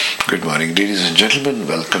Good morning, ladies and gentlemen.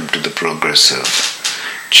 Welcome to the Progressive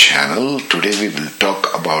channel. Today we will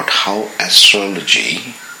talk about how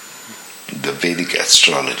astrology, the Vedic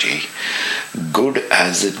astrology, good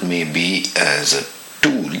as it may be as a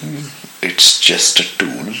tool, it's just a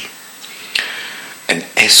tool, an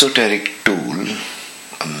esoteric tool,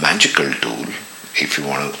 a magical tool, if you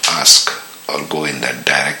want to ask or go in that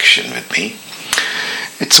direction with me.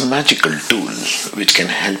 It's a magical tool which can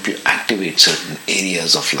help you activate certain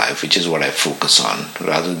areas of life, which is what I focus on.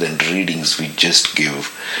 Rather than readings, we just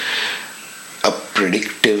give a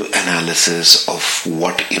predictive analysis of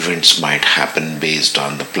what events might happen based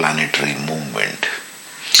on the planetary movement.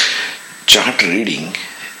 Chart reading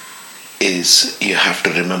is, you have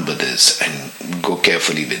to remember this and go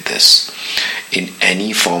carefully with this. In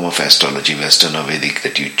any form of astrology, Western or Vedic,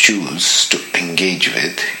 that you choose to engage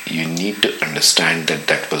with, you need to understand that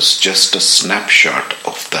that was just a snapshot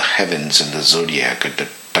of the heavens and the zodiac at the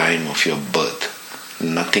time of your birth.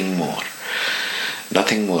 Nothing more.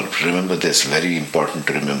 Nothing more. Remember this, very important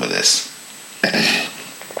to remember this.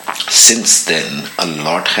 Since then, a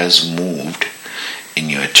lot has moved in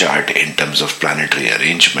your chart in terms of planetary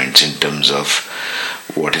arrangements, in terms of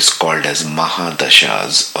what is called as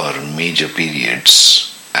Mahadashas or major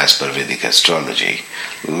periods as per Vedic astrology.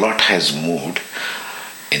 A lot has moved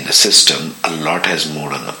in the system, a lot has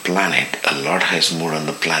moved on the planet, a lot has moved on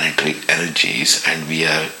the planetary energies, and we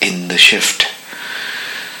are in the shift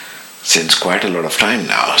since quite a lot of time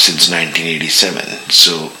now, since 1987.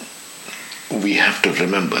 So we have to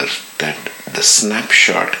remember that the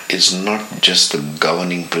snapshot is not just the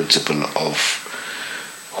governing principle of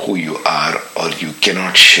who you are, or you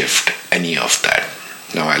cannot shift any of that.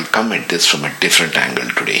 Now I'll come at this from a different angle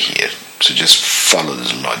today here, so just follow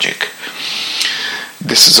this logic.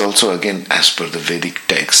 This is also again as per the Vedic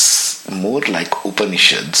texts, more like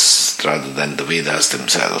Upanishads rather than the Vedas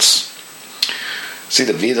themselves. See,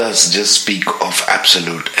 the Vedas just speak of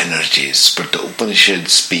absolute energies, but the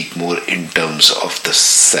Upanishads speak more in terms of the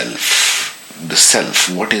self. The self,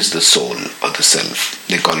 what is the soul or the self?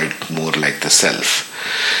 They call it more like the self.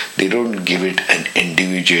 They don't give it an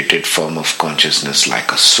individuated form of consciousness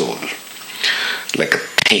like a soul, like a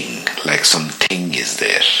thing, like something is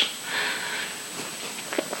there.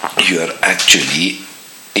 You are actually,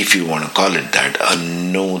 if you want to call it that, a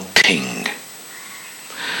no thing.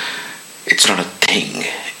 It's not a thing,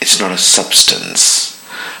 it's not a substance.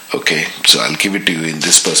 Okay, so I'll give it to you in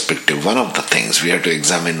this perspective. One of the things, we have to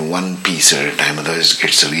examine one piece at a time, otherwise it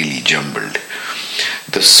gets really jumbled.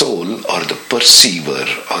 The soul, or the perceiver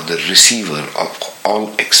or the receiver of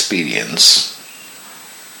all experience,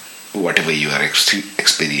 whatever you are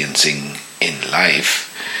experiencing in life,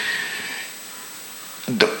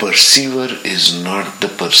 the perceiver is not the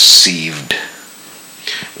perceived.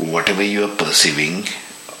 Whatever you are perceiving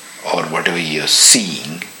or whatever you are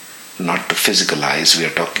seeing, not the physical eyes, we are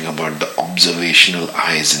talking about the observational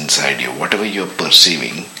eyes inside you. Whatever you are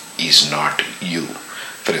perceiving is not you.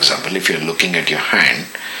 For example, if you are looking at your hand,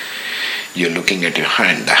 you are looking at your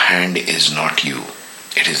hand. The hand is not you.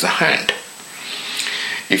 It is the hand.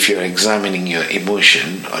 If you are examining your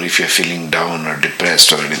emotion, or if you are feeling down or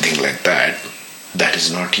depressed or anything like that, that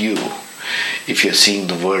is not you. If you are seeing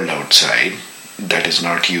the world outside, that is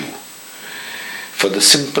not you. For the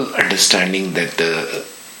simple understanding that the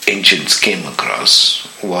ancients came across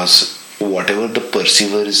was, whatever the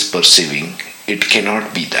perceiver is perceiving, it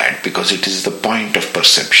cannot be that, because it is the point of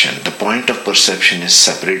perception. The point of perception is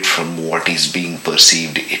separate from what is being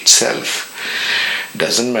perceived itself.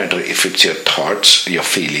 Doesn't matter if it's your thoughts, your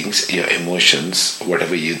feelings, your emotions,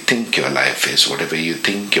 whatever you think your life is, whatever you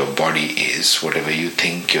think your body is, whatever you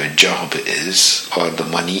think your job is, or the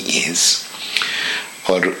money is,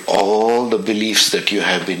 or all the beliefs that you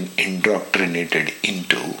have been indoctrinated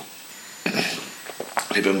into.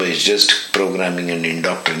 Remember, it's just programming and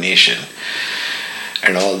indoctrination,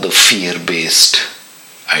 and all the fear-based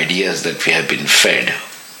ideas that we have been fed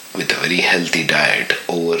with a very healthy diet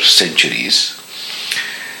over centuries.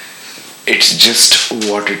 It's just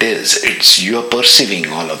what it is. It's, you are perceiving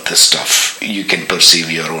all of this stuff. You can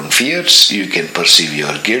perceive your own fears, you can perceive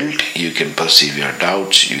your guilt, you can perceive your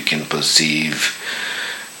doubts, you can perceive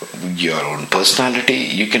your own personality,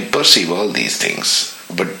 you can perceive all these things,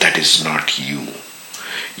 but that is not you.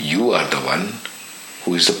 You are the one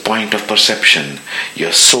who is the point of perception.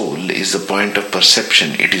 Your soul is the point of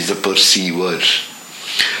perception. It is the perceiver.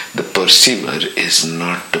 The perceiver is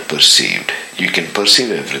not the perceived. You can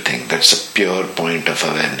perceive everything. That's a pure point of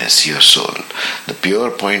awareness, your soul. The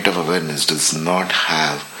pure point of awareness does not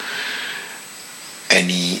have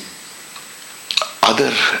any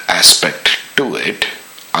other aspect to it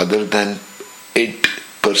other than it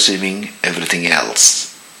perceiving everything else.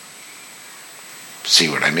 See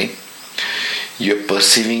what I mean? You're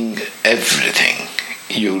perceiving everything.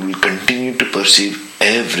 You will continue to perceive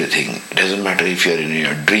everything. It doesn't matter if you're in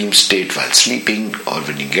your dream state while sleeping or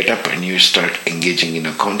when you get up and you start engaging in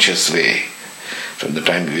a conscious way. From the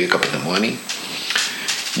time you wake up in the morning,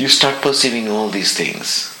 you start perceiving all these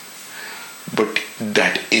things. But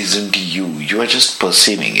that isn't you. You are just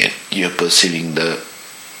perceiving it. You are perceiving the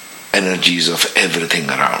energies of everything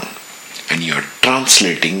around. And you are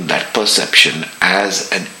translating that perception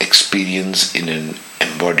as an experience in an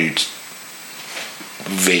embodied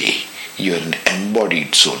way. You are an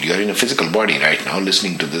embodied soul. You are in a physical body right now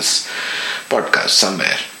listening to this podcast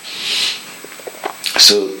somewhere.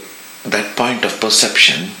 So that point of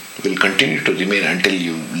perception will continue to remain until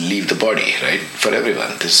you leave the body, right? For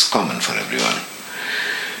everyone. This is common for everyone.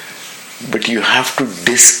 But you have to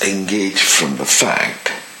disengage from the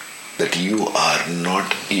fact that you are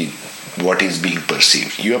not what is being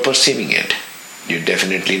perceived. You are perceiving it. You're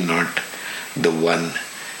definitely not the one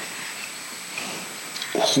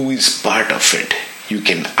who is part of it. You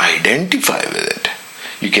can identify with it.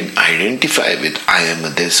 You can identify with I am a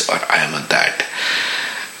this or I am a that.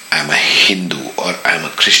 I am a Hindu or I am a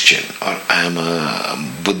Christian or I am a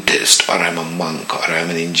Buddhist or I am a monk or I am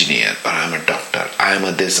an engineer or I am a doctor. I am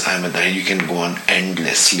a this, I am a that. You can go on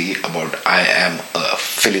endlessly about I am a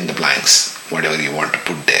fill in the blanks, whatever you want to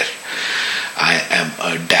put there. I am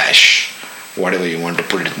a dash, whatever you want to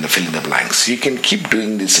put it in the fill in the blanks. You can keep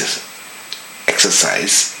doing this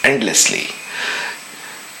exercise endlessly.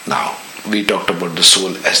 Now, we talked about the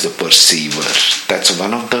soul as the perceiver. That's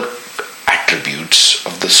one of the attributes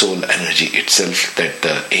of the soul energy itself that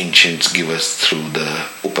the ancients give us through the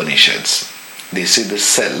Upanishads. They say the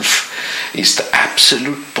self is the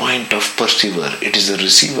absolute point of perceiver. It is the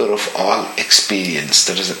receiver of all experience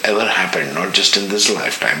that has ever happened, not just in this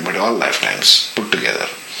lifetime, but all lifetimes put together.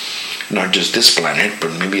 Not just this planet,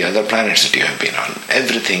 but maybe other planets that you have been on.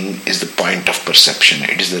 Everything is the point of perception.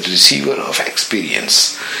 It is the receiver of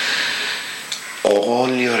experience. All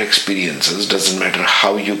your experiences, doesn't matter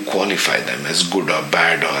how you qualify them as good or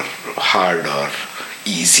bad or hard or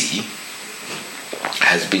easy,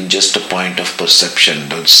 has been just a point of perception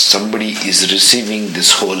that somebody is receiving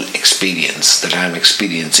this whole experience that I am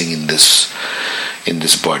experiencing in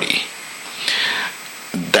this body.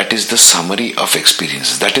 That is the summary of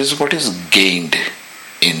experiences. That is what is gained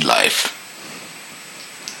in life.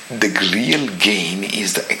 The real gain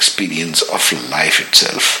is the experience of life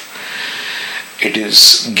itself. It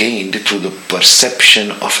is gained through the perception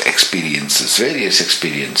of experiences, various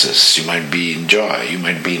experiences. You might be in joy, you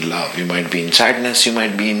might be in love, you might be in sadness, you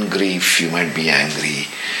might be in grief, you might be angry,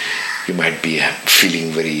 you might be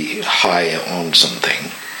feeling very high on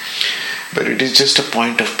something. But it is just a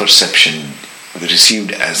point of perception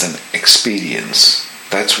received as an experience.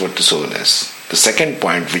 That's what the soul is. The second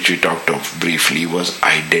point which we talked of briefly was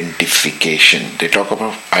identification. They talk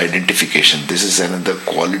about identification. This is another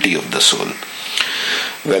quality of the soul.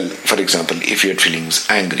 Well, for example, if you're feeling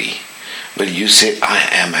angry, well, you say, I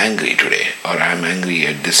am angry today, or I am angry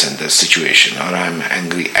at this and this situation, or I am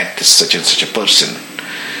angry at this such and such a person.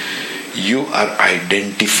 You are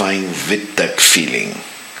identifying with that feeling.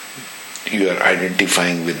 You are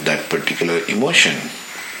identifying with that particular emotion.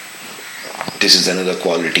 This is another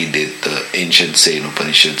quality that the ancients say in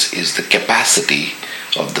Upanishads is the capacity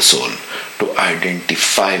of the soul to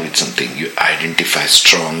identify with something. You identify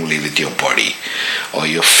strongly with your body or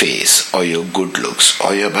your face or your good looks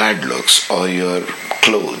or your bad looks or your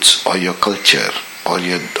clothes or your culture or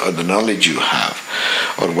the knowledge you have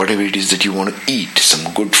or whatever it is that you want to eat,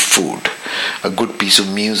 some good food, a good piece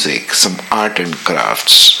of music, some art and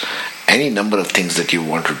crafts, any number of things that you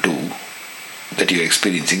want to do that you're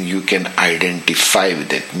experiencing, you can identify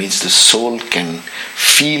with it. Means the soul can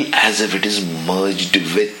feel as if it is merged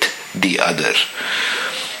with the other.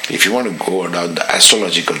 If you want to go down the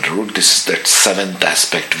astrological route, this is that seventh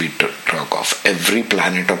aspect we talk of. Every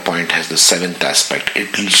planet or point has the seventh aspect.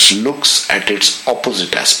 It looks at its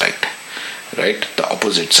opposite aspect, right? The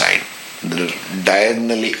opposite side. The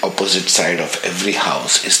diagonally opposite side of every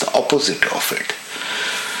house is the opposite of it.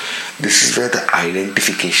 This is where the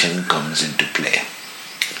identification comes into play.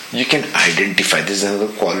 You can identify, this is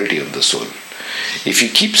another quality of the soul. If you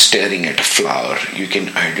keep staring at a flower, you can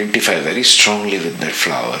identify very strongly with that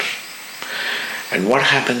flower. And what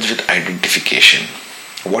happens with identification?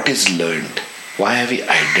 What is learned? Why are we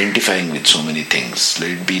identifying with so many things? Let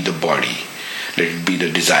it be the body. Let it be the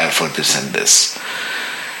desire for this and this.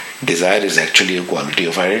 Desire is actually a quality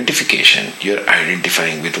of identification. You're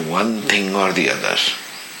identifying with one thing or the other.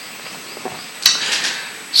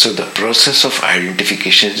 So the process of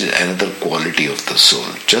identification is another quality of the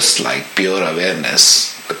soul. Just like pure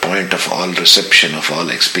awareness, the point of all reception of all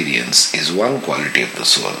experience, is one quality of the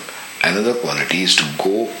soul. Another quality is to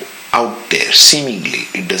go out there, seemingly.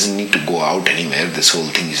 It doesn't need to go out anywhere. This whole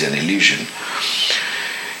thing is an illusion.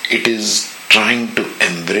 It is trying to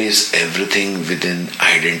embrace everything within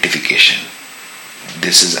identification.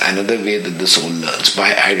 This is another way that the soul learns,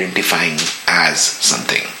 by identifying as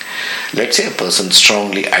something. Let's say a person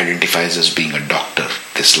strongly identifies as being a doctor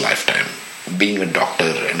this lifetime. Being a doctor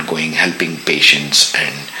and helping patients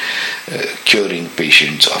and curing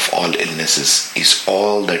patients of all illnesses is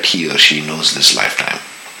all that he or she knows this lifetime.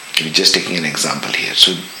 We're just taking an example here.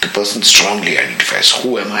 So the person strongly identifies,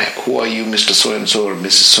 who am I? Who are you, Mr. So-and-so or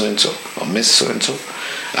Mrs. So-and-so or Miss So-and-so?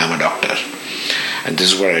 I'm a doctor. And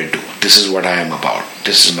this is what I do. This is what I am about.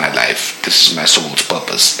 This is my life. This is my soul's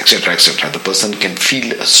purpose, etc., etc. The person can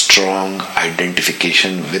feel a strong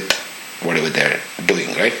identification with whatever they're doing,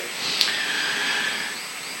 right?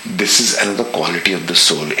 This is another quality of the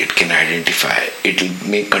soul. It can identify. It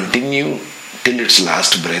may continue till its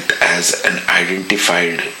last breath as an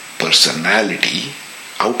identified personality,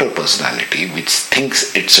 outer personality, which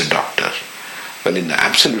thinks it's a doctor. Well, in the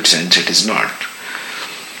absolute sense, it is not.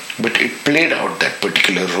 But it played out that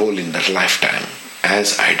particular role in that lifetime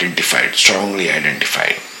as identified, strongly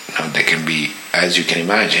identified. Now, there can be, as you can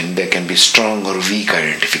imagine, there can be strong or weak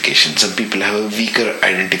identification. Some people have a weaker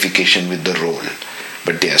identification with the role,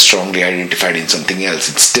 but they are strongly identified in something else.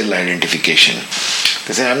 It's still identification.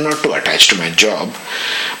 They say, I'm not too attached to my job,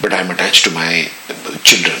 but I'm attached to my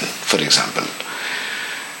children, for example.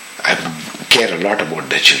 I care a lot about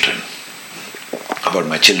their children. About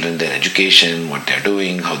my children, their education, what they're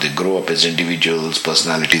doing, how they grow up as individuals,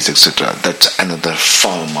 personalities, etc. That's another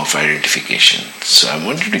form of identification. So I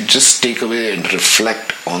want you to just take away and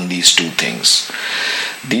reflect on these two things.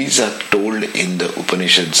 These are told in the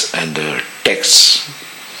Upanishads and the texts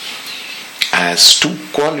as two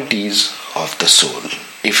qualities of the soul.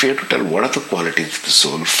 If you have to tell what are the qualities of the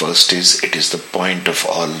soul, first is it is the point of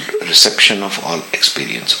all reception of all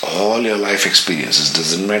experience. All your life experiences,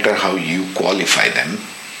 doesn't matter how you qualify them,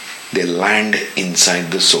 they land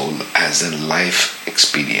inside the soul as a life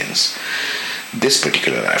experience. This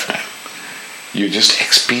particular lifetime, you're just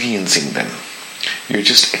experiencing them. You're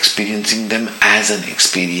just experiencing them as an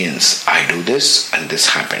experience. I do this and this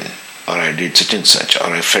happened. Or I did such and such, or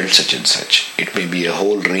I felt such and such. It may be a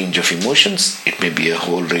whole range of emotions, it may be a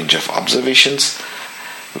whole range of observations,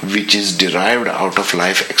 which is derived out of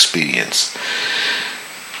life experience.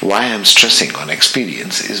 Why I'm stressing on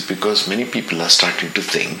experience is because many people are starting to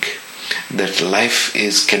think that life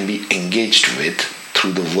can be engaged with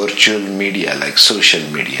through the virtual media, like social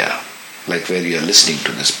media, like where you are listening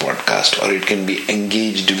to this podcast, or it can be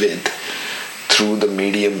engaged with through the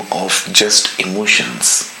medium of just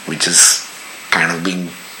emotions, which is kind of being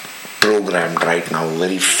programmed right now,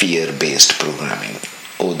 very fear-based programming.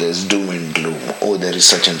 Oh, there's doom and gloom. Oh, there is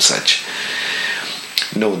such and such.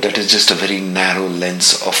 No, that is just a very narrow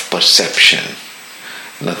lens of perception.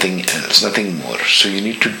 Nothing else, nothing more. So you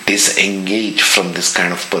need to disengage from this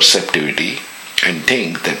kind of perceptivity and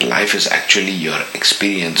think that life is actually your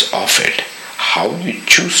experience of it. How you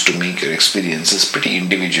choose to make your experience is pretty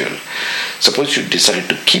individual. Suppose you decide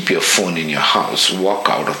to keep your phone in your house, walk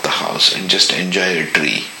out of the house and just enjoy a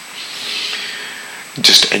tree.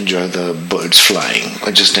 Just enjoy the birds flying,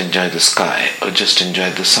 or just enjoy the sky, or just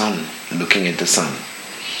enjoy the sun, looking at the sun.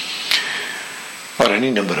 Or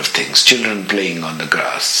any number of things, children playing on the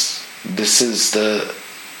grass. This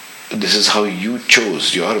is how you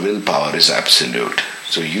chose. Your willpower is absolute.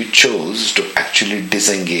 So you chose to actually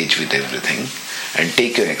disengage with everything and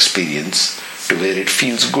take your experience to where it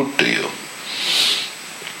feels good to you.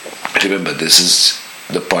 Remember, this is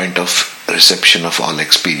the point of reception of all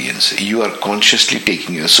experience. You are consciously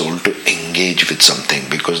taking your soul to engage with something,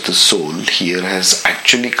 because the soul here has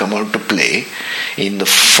actually come out to play in the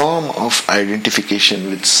form of identification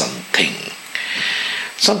with something.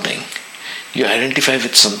 Something. You identify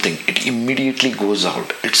with something, it immediately goes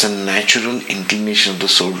out. It's a natural inclination of the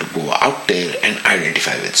soul to go out there and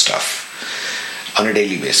identify with stuff on a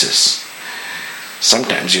daily basis.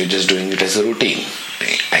 Sometimes you're just doing it as a routine.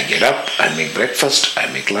 I get up, I make breakfast,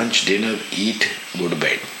 I make lunch, dinner, eat, go to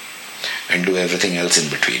bed, and do everything else in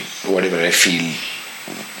between, whatever I feel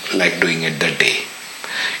like doing it that day.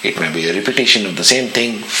 It may be a repetition of the same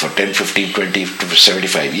thing for 10, 15, 20 to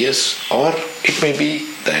 75 years, or it may be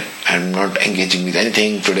that I'm not engaging with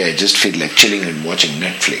anything. Today I just feel like chilling and watching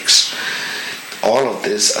Netflix. all of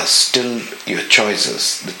this are still your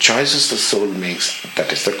choices. The choices the soul makes,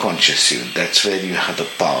 that is the conscious you. That's where you have the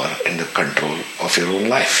power and the control of your own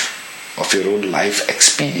life, of your own life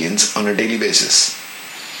experience on a daily basis.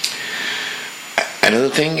 Another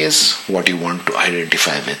thing is what you want to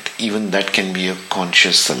identify with. Even that can be a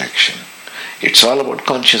conscious selection. It's all about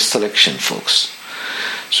conscious selection, folks.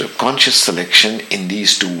 So conscious selection in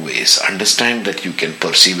these two ways. Understand that you can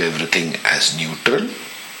perceive everything as neutral.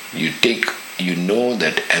 You know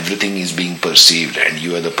that everything is being perceived and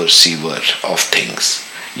you are the perceiver of things.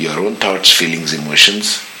 Your own thoughts, feelings,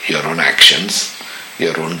 emotions, your own actions,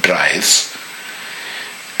 your own drives,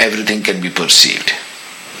 everything can be perceived.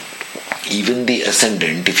 Even the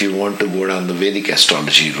ascendant, if you want to go down the Vedic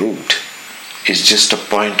astrology route, is just a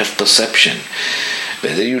point of perception.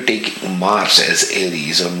 Whether you take Mars as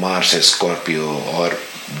Aries or Mars as Scorpio or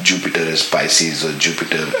Jupiter as Pisces or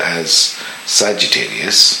Jupiter as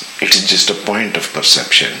Sagittarius, it is just a point of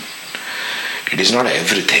perception. It is not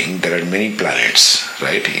everything. There are many planets,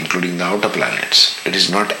 right, including the outer planets. It is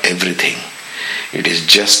not everything. It is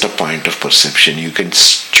just a point of perception. You can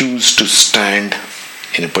choose to stand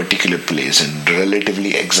in a particular place and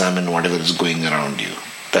relatively examine whatever is going around you.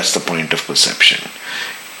 That's the point of perception.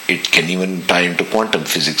 It can even tie into quantum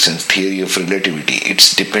physics and theory of relativity.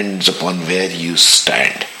 It depends upon where you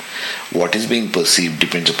stand. What is being perceived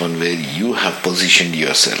depends upon where you have positioned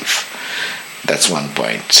yourself. That's one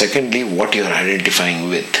point. Secondly, what you're identifying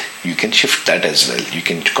with, you can shift that as well. You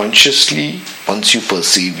can consciously, once you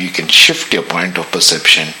perceive, you can shift your point of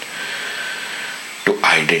perception to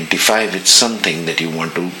identify with something that you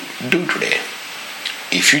want to do today.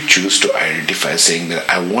 If you choose to identify saying that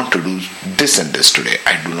I want to do this and this today,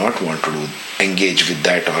 I do not want to engage with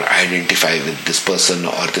that or identify with this person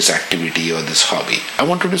or this activity or this hobby. I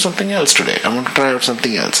want to do something else today. I want to try out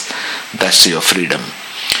something else. That's your freedom.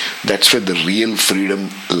 That's where the real freedom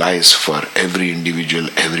lies for every individual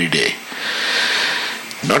every day.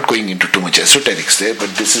 Not going into too much esoterics there,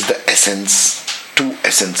 but this is the essence, two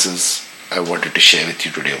essences I wanted to share with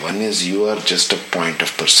you today. One is you are just a point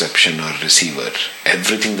of perception or receiver.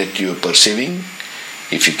 Everything that you are perceiving,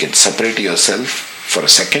 if you can separate yourself for a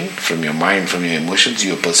second from your mind, from your emotions,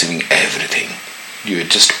 you are perceiving everything. You are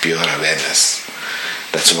just pure awareness.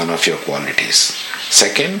 That's one of your qualities.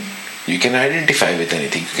 Second, you can identify with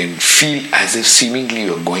anything. You can feel as if seemingly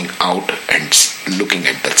you are going out and looking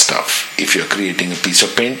at that stuff. If you are creating a piece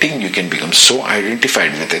of painting, you can become so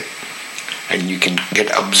identified with it and you can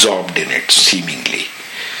get absorbed in it seemingly.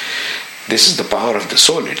 This is the power of the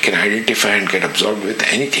soul. It can identify and get absorbed with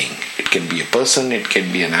anything. It can be a person, it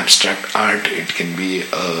can be an abstract art, it can be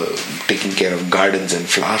taking care of gardens and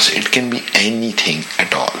flowers, it can be anything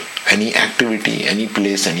at all. Any activity, any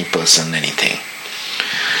place, any person, anything.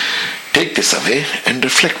 Take this away and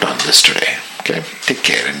reflect on this today. Okay? Take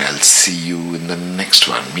care and I'll see you in the next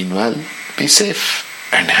one. Meanwhile, be safe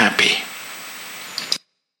and happy.